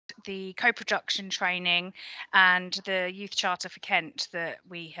the co-production training and the Youth Charter for Kent that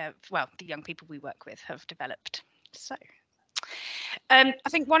we have, well, the young people we work with have developed. So I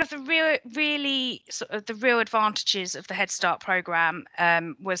think one of the really sort of the real advantages of the Head Start program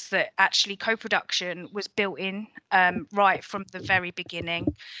was that actually co-production was built in right from the very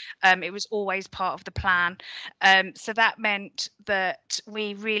beginning. It was always part of the plan. So that meant that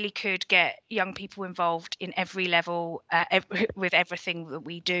we really could get young people involved in every level with everything that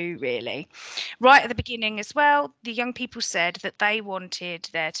we do, really. Right at the beginning as well, the young people said that they wanted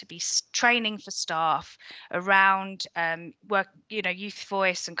there to be training for staff around work, youth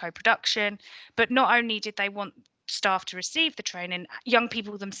voice and co-production. But not only did they want staff to receive the training, young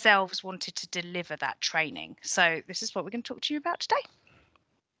people themselves wanted to deliver that training. So this is what we're going to talk to you about today.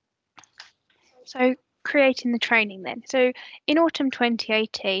 So creating the training then. So in autumn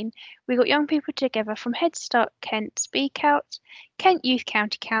 2018, we got young people together from Head Start Kent Speak Out, Kent Youth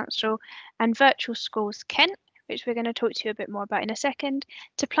County Council and Virtual Schools Kent, which we're going to talk to you a bit more about in a second,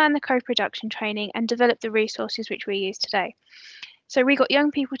 to plan the co-production training and develop the resources which we use today. So we got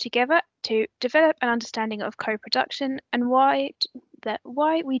young people together to develop an understanding of co-production and why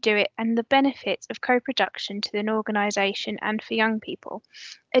we do it and the benefits of co-production to an organisation and for young people.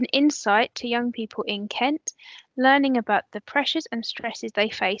 An insight to young people in Kent, learning about the pressures and stresses they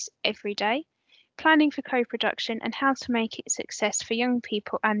face every day, planning for co-production and how to make it a success for young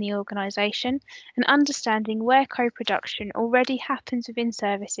people and the organisation, and understanding where co-production already happens within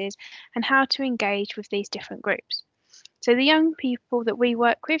services and how to engage with these different groups. So the young people that we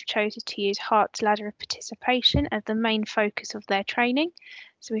work with chose to use Heart's Ladder of Participation as the main focus of their training.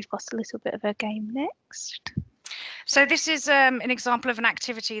 So we've got a little bit of a game next. So this is an example of an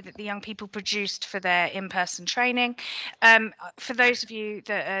activity that the young people produced for their in-person training. For those of you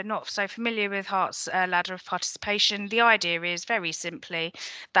that are not so familiar with Heart's Ladder of Participation, the idea is very simply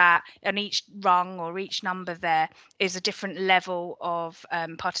that on each rung or each number there is a different level of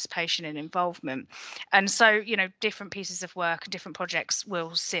participation and involvement. And so, different pieces of work and different projects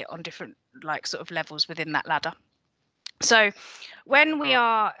will sit on different sort of levels within that ladder. So when we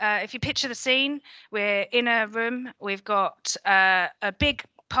are, if you picture the scene, we're in a room, we've got a big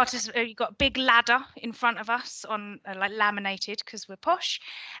you've got a big ladder in front of us on like laminated because we're posh,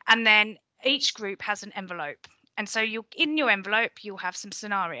 and then each group has an envelope. And so in your envelope, you'll have some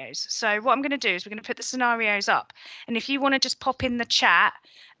scenarios. So what I'm going to do is we're going to put the scenarios up. And if you want to just pop in the chat,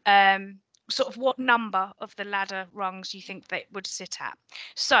 sort of what number of the ladder rungs you think they would sit at.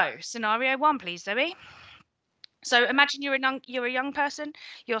 So scenario 1, please, Zoe. So imagine you're a young person,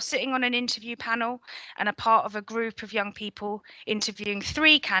 you're sitting on an interview panel and a part of a group of young people interviewing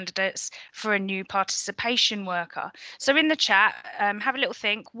 3 candidates for a new participation worker. So in the chat, have a little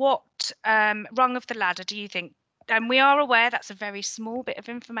think, what rung of the ladder do you think? And we are aware that's a very small bit of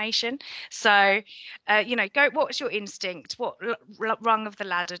information. So, go, what's your instinct? What rung of the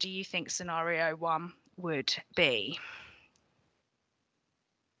ladder do you think scenario 1 would be?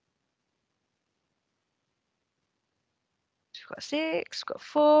 We've got 6, we've got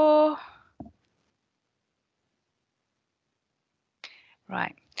 4.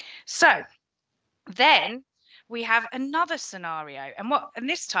 Right. So then we have another scenario. And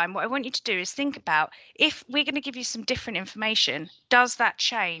this time, what I want you to do is think about, if we're going to give you some different information, does that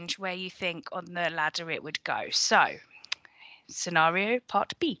change where you think on the ladder it would go? So scenario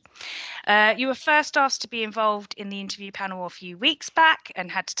part B. You were first asked to be involved in the interview panel a few weeks back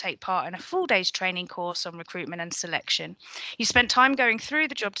and had to take part in a full day's training course on recruitment and selection. You spent time going through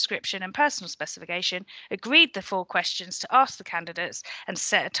the job description and personal specification, agreed the 4 questions to ask the candidates, and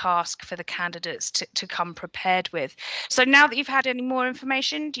set a task for the candidates to come prepared with. So now that you've had any more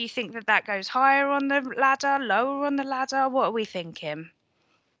information, do you think that goes higher on the ladder, lower on the ladder? What are we thinking?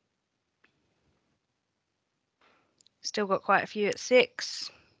 Still got quite a few at 6.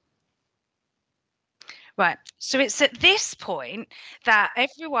 Right. So it's at this point that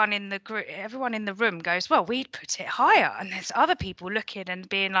everyone in the room goes, well, we'd put it higher. And there's other people looking and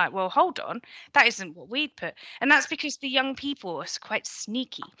being like, well, hold on, that isn't what we'd put. And that's because the young people are quite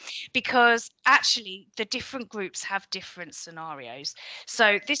sneaky, because actually the different groups have different scenarios.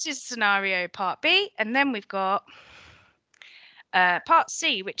 So this is scenario part B, and then we've got part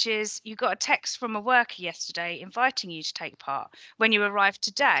C, which is you got a text from a worker yesterday inviting you to take part. When you arrived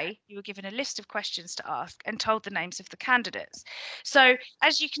today, you were given a list of questions to ask and told the names of the candidates. So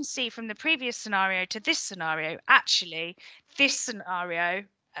as you can see from the previous scenario to this scenario, actually this scenario,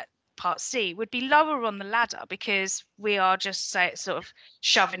 part C, would be lower on the ladder, because we are just sort of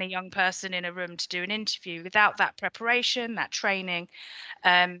shoving a young person in a room to do an interview without that preparation, that training,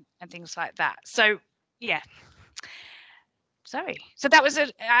 and things like that. So yeah. Sorry. So that was an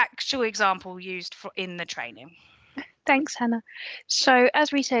actual example used in the training. Thanks, Hannah. So,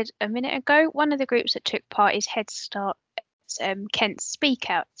 as we said a minute ago, one of the groups that took part is HeadStart Kent's Speak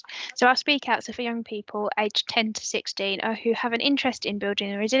Outs. So, our Speak Outs are for young people aged 10 to 16 who have an interest in building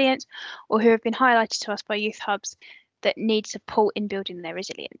their resilience or who have been highlighted to us by youth hubs that need support in building their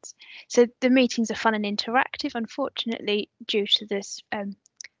resilience. So, the meetings are fun and interactive. Unfortunately, due to this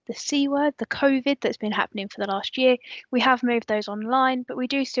the C word, the COVID that's been happening for the last year, we have moved those online, but we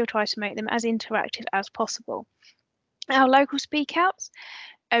do still try to make them as interactive as possible. Our local speak outs,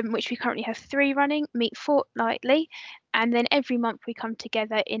 which we currently have 3 running, meet fortnightly, and then every month we come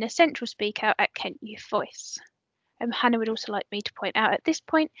together in a central speak out at Kent Youth Voice. Hannah would also like me to point out at this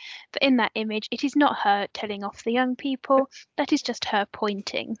point that in that image, it is not her telling off the young people, that is just her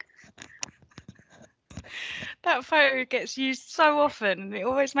pointing. That photo gets used so often, and it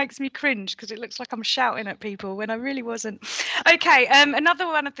always makes me cringe because it looks like I'm shouting at people when I really wasn't. Okay, another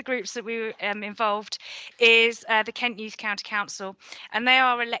one of the groups that we were involved is the Kent Youth County Council, and they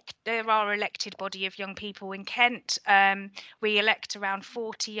are our elected body of young people in Kent. We elect around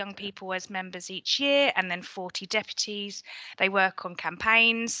 40 young people as members each year, and then 40 deputies. They work on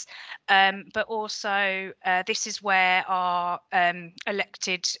campaigns, but also this is where our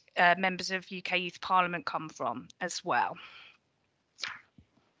elected members of UK Youth Parliament come from as well.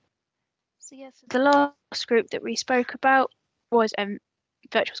 So yes, the last group that we spoke about was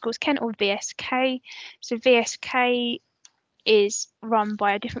Virtual Schools Kent, or VSK. So VSK is run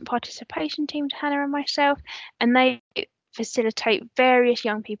by a different participation team to Hannah and myself, and they facilitate various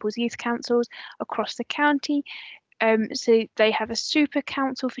young people's youth councils across the county. So they have a super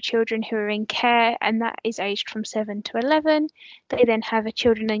council for children who are in care, and that is aged from 7 to 11. They then have a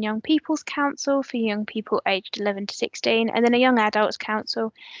children and young people's council for young people aged 11 to 16, and then a young adults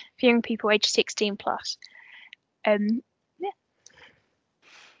council for young people aged 16 plus.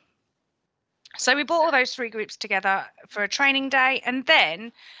 So we brought all those 3 groups together for a training day, and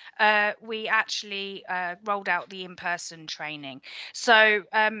then we actually rolled out the in-person training. So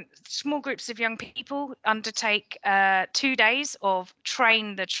small groups of young people undertake 2 days of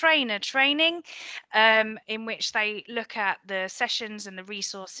train the trainer training, in which they look at the sessions and the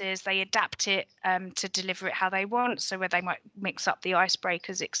resources, they adapt it to deliver it how they want, so where they might mix up the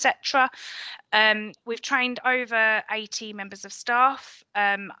icebreakers, etc. We've trained over 80 members of staff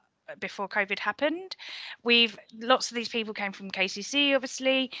before COVID happened. Lots of these people came from KCC,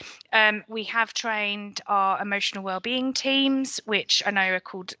 obviously. We have trained our emotional wellbeing teams, which I know are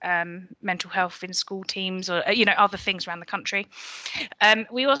called mental health in school teams, or other things around the country.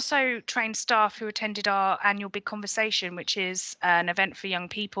 We also trained staff who attended our annual Big Conversation, which is an event for young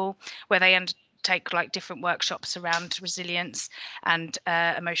people where they take like different workshops around resilience and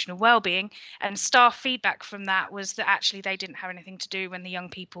emotional well-being, and staff feedback from that was that actually they didn't have anything to do when the young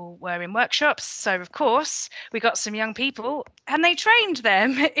people were in workshops. So of course we got some young people and they trained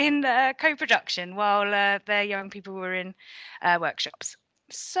them in co-production while their young people were in workshops.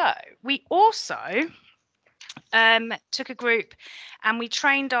 So we also took a group and we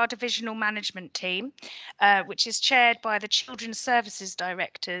trained our divisional management team, which is chaired by the children's services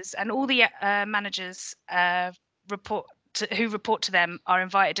directors, and all the managers who report to them are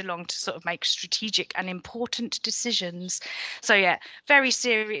invited along to sort of make strategic and important decisions. So yeah, very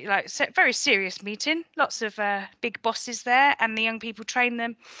serious meeting. Lots of big bosses there, and the young people train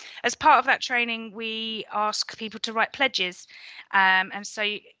them. As part of that training, we ask people to write pledges, and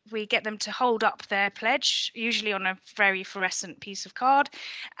so we get them to hold up their pledge, usually on a very fluorescent piece of card,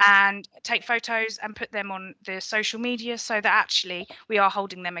 and take photos and put them on the social media so that actually we are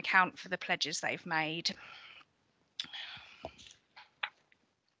holding them account for the pledges they've made.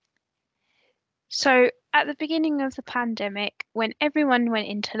 So at the beginning of the pandemic, when everyone went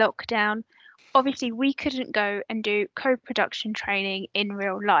into lockdown, obviously we couldn't go and do co-production training in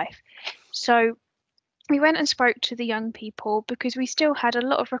real life. So we went and spoke to the young people because we still had a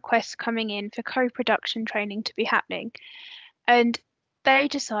lot of requests coming in for co-production training to be happening. And they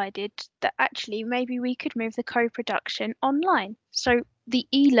decided that actually maybe we could move the co-production online. So the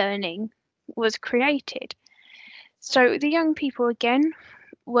e-learning was created. So the young people again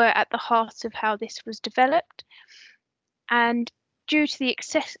were at the heart of how this was developed, and due to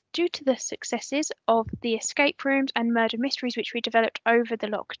the successes of the escape rooms and murder mysteries which we developed over the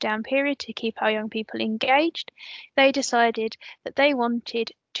lockdown period to keep our young people engaged, they decided that they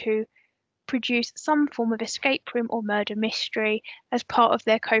wanted to produce some form of escape room or murder mystery as part of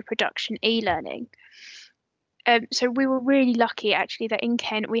their co-production e-learning. So we were really lucky actually that in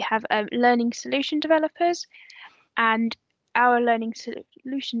Kent we have learning solution developers, and our learning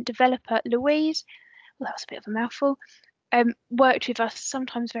solution developer Louise, well, that was a bit of a mouthful, worked with us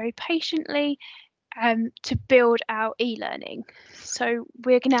sometimes very patiently to build our e-learning. So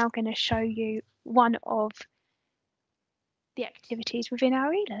we're now going to show you one of the activities within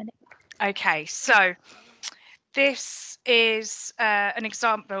our e-learning. Okay, so this is an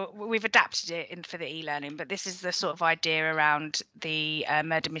example. We've adapted it for the e-learning, but this is the sort of idea around the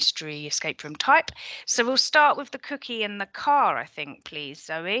murder mystery escape room type. So we'll start with the cookie and the car, I think, please,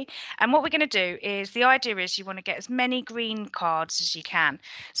 Zoe. And what we're going to do is, the idea is you want to get as many green cards as you can.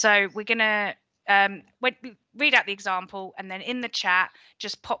 So we're going to read out the example, and then in the chat,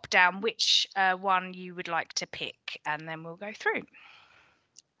 just pop down which one you would like to pick, and then we'll go through.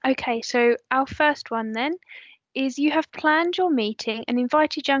 Okay, so our first one then is you have planned your meeting and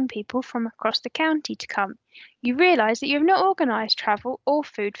invited young people from across the county to come. You realise that you have not organised travel or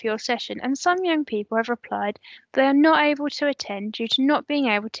food for your session, and some young people have replied they are not able to attend due to not being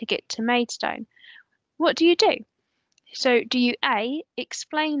able to get to Maidstone. What do you do? So, do you A,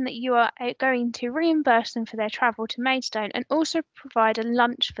 explain that you are going to reimburse them for their travel to Maidstone and also provide a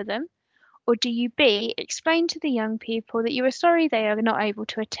lunch for them? Or do you B, explain to the young people that you are sorry they are not able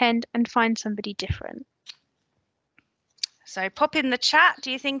to attend and find somebody different? So pop in the chat.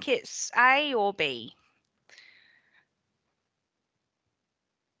 Do you think it's A or B?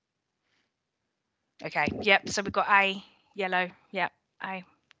 Okay, yep. So we've got A, yellow, yep, A.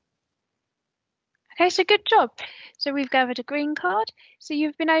 Okay, so good job. So we've gathered a green card. So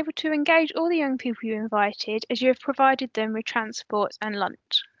you've been able to engage all the young people you invited as you have provided them with transport and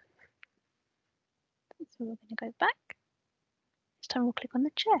lunch. So we're going to go back. This time we'll click on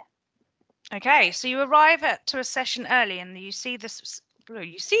the chair. Okay, so you arrive to a session early and you see the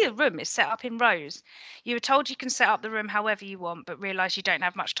room is set up in rows. You were told you can set up the room however you want, but realise you don't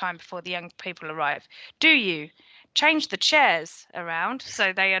have much time before the young people arrive. Do you change the chairs around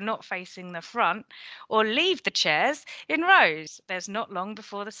so they are not facing the front, or leave the chairs in rows? There's not long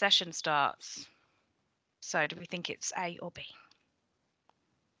before the session starts. So do we think it's A or B?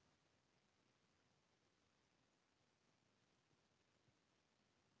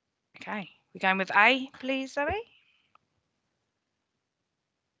 Okay, we're going with A, please, Zoe.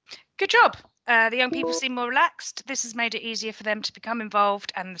 Good job. The young people seem more relaxed. This has made it easier for them to become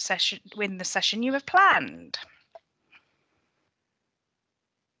involved and win the session you have planned.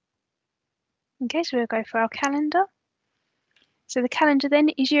 Okay, so we'll go for our calendar. So the calendar then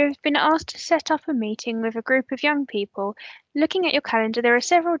is you have been asked to set up a meeting with a group of young people. Looking at your calendar, there are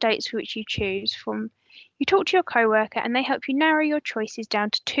several dates for which you choose from. You talk to your co-worker and they help you narrow your choices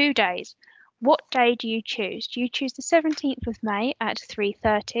down to 2 days. What day do you choose? Do you choose the 17th of May at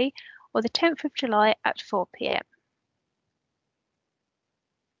 3:30 or the 10th of July at 4 p.m.?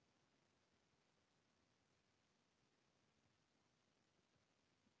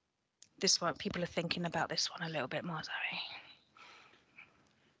 This one, people are thinking about this one a little bit more, Zoe.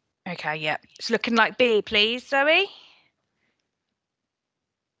 Okay, yeah. It's looking like B, please, Zoe.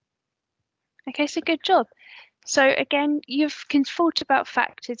 Okay, so good job. So again, you've thought about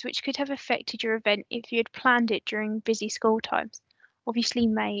factors which could have affected your event if you had planned it during busy school times. Obviously,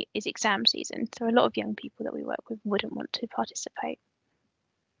 May is exam season, so a lot of young people that we work with wouldn't want to participate.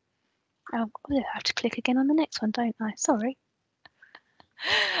 Oh, I have to click again on the next one, don't I? Sorry.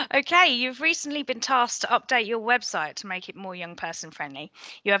 Okay, you've recently been tasked to update your website to make it more young person friendly.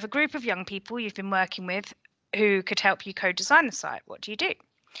 You have a group of young people you've been working with who could help you co-design the site. What do you do?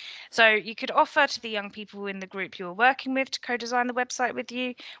 So you could offer to the young people in the group you're working with to co-design the website with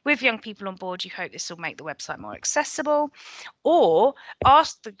you. With young people on board, you hope this will make the website more accessible, or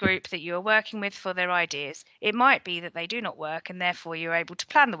ask the group that you are working with for their ideas. It might be that they do not work and therefore you're able to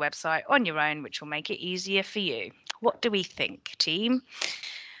plan the website on your own, which will make it easier for you. What do we think, team?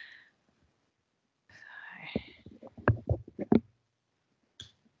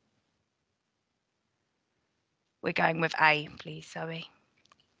 We're going with A, please, Zoe.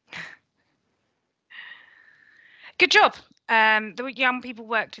 Good job. The young people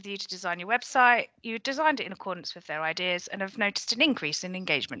worked with you to design your website. You designed it in accordance with their ideas and have noticed an increase in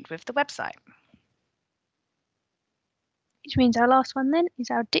engagement with the website. Which means our last one then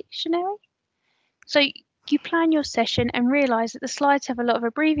is our dictionary. So you plan your session and realise that the slides have a lot of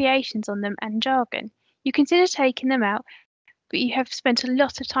abbreviations on them and jargon. You consider taking them out, but you have spent a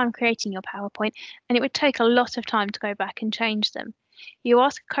lot of time creating your PowerPoint and it would take a lot of time to go back and change them. You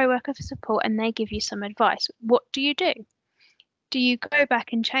ask a co-worker for support and they give you some advice. What do you do? Do you go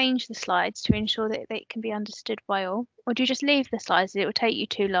back and change the slides to ensure that they can be understood by all? Or do you just leave the slides? It will take you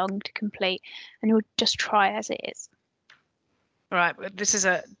too long to complete and you'll just try as it is. All right, this is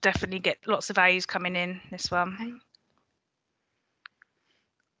a definitely get lots of A's coming in, this one. Okay.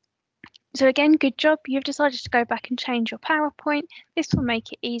 So again, good job. You've decided to go back and change your PowerPoint. This will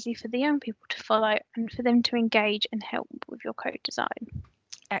make it easy for the young people to follow and for them to engage and help with your code design.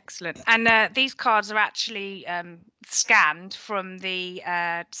 Excellent. And these cards are actually scanned from the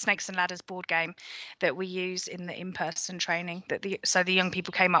Snakes and Ladders board game that we use in the in-person training. So the young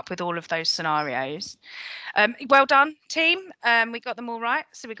people came up with all of those scenarios. Well done, team. We got them all right.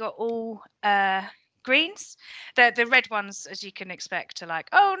 So we got all greens. The red ones, as you can expect, are like,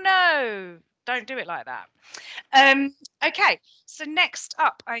 oh no, don't do it like that. Okay, so next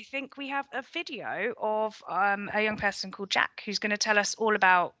up, I think we have a video of a young person called Jack who's going to tell us all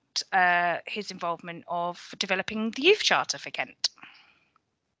about his involvement of developing the youth charter for Kent.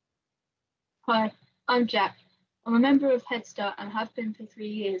 Hi, I'm Jack. I'm a member of HeadStart and have been for 3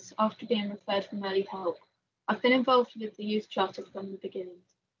 years after being referred from early help. I've been involved with the youth charter from the beginning.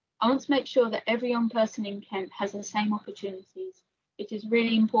 I want to make sure that every young person in Kent has the same opportunities. It is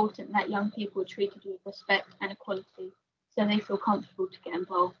really important that young people are treated with respect and equality so they feel comfortable to get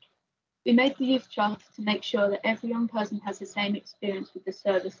involved. We made the youth charter to make sure that every young person has the same experience with the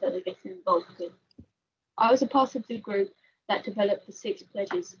service that they're getting involved with. I was a part of the group that developed the 6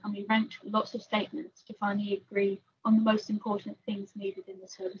 pledges, and we ranked lots of statements to finally agree on the most important things needed in the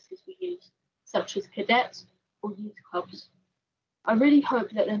services we use, such as cadets or youth clubs. I really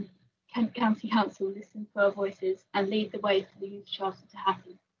hope that the Kent County Council listen to our voices and lead the way for the youth charter to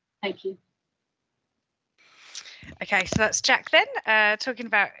happen. Thank you. Okay, so that's Jack then, talking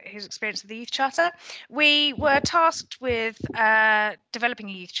about his experience with the Youth Charter. We were tasked with developing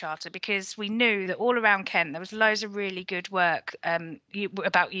a Youth Charter because we knew that all around Kent there was loads of really good work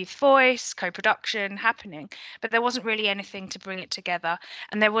about youth voice, co-production happening, but there wasn't really anything to bring it together,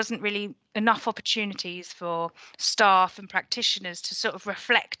 and there wasn't really enough opportunities for staff and practitioners to sort of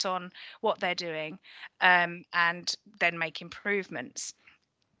reflect on what they're doing and then make improvements.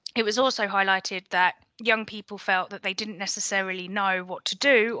 It was also highlighted that young people felt that they didn't necessarily know what to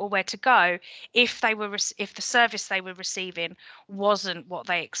do or where to go if if the service they were receiving wasn't what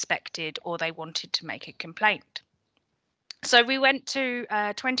they expected or they wanted to make a complaint. So we went to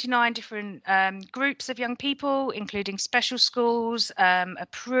 29 different groups of young people, including special schools, a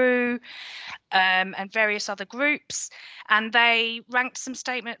PRU, and various other groups, and they ranked some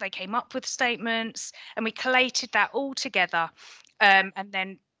statements. They came up with statements, and we collated that all together, and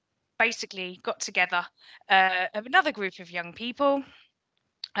then basically got together of another group of young people.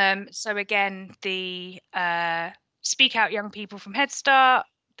 So again, the Speak Out young people from HeadStart,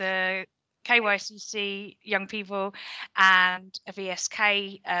 the KYCC young people, and a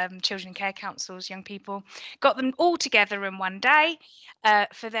VSK, Children Care Council's young people, got them all together in one day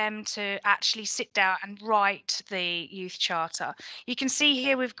for them to actually sit down and write the youth charter. You can see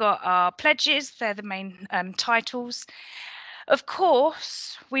here we've got our pledges, they're the main titles. Of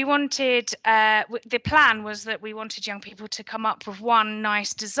course, we wanted, the plan was that we wanted young people to come up with one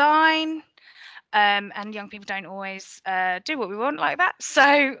nice design, and young people don't always do what we want like that.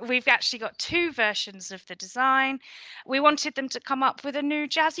 So we've actually got 2 versions of the design. We wanted them to come up with a new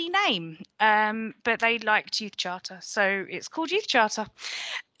jazzy name, but they liked Youth Charter, so it's called Youth Charter.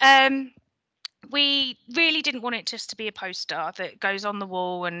 We really didn't want it just to be a poster that goes on the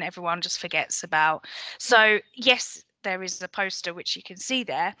wall and everyone just forgets about. So yes, there is a poster which you can see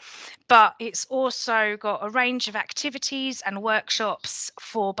there, but it's also got a range of activities and workshops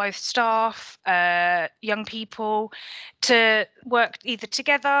for both staff, young people, to work either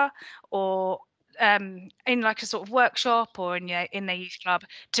together or in like a sort of workshop or in their youth club,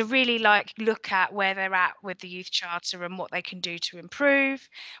 to really like look at where they're at with the youth charter and what they can do to improve.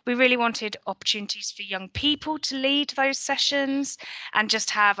 We really wanted opportunities for young people to lead those sessions and just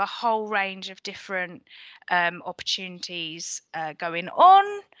have a whole range of different opportunities going on.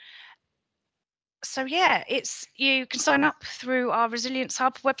 So yeah, you can sign up through our Resilience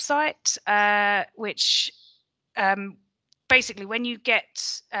Hub website, which basically when you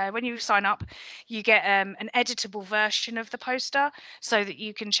sign up, you get an editable version of the poster, so that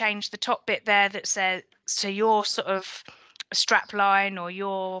you can change the top bit there that says to your sort of strap line or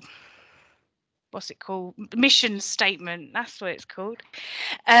your, what's it called, mission statement, that's what it's called.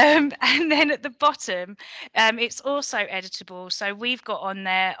 And then at the bottom, it's also editable, so we've got on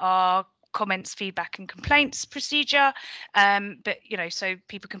there our comments, feedback and complaints procedure, but so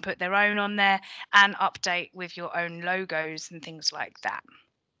people can put their own on there and update with your own logos and things like that.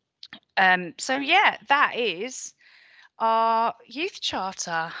 So yeah, that is our youth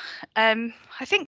charter. I think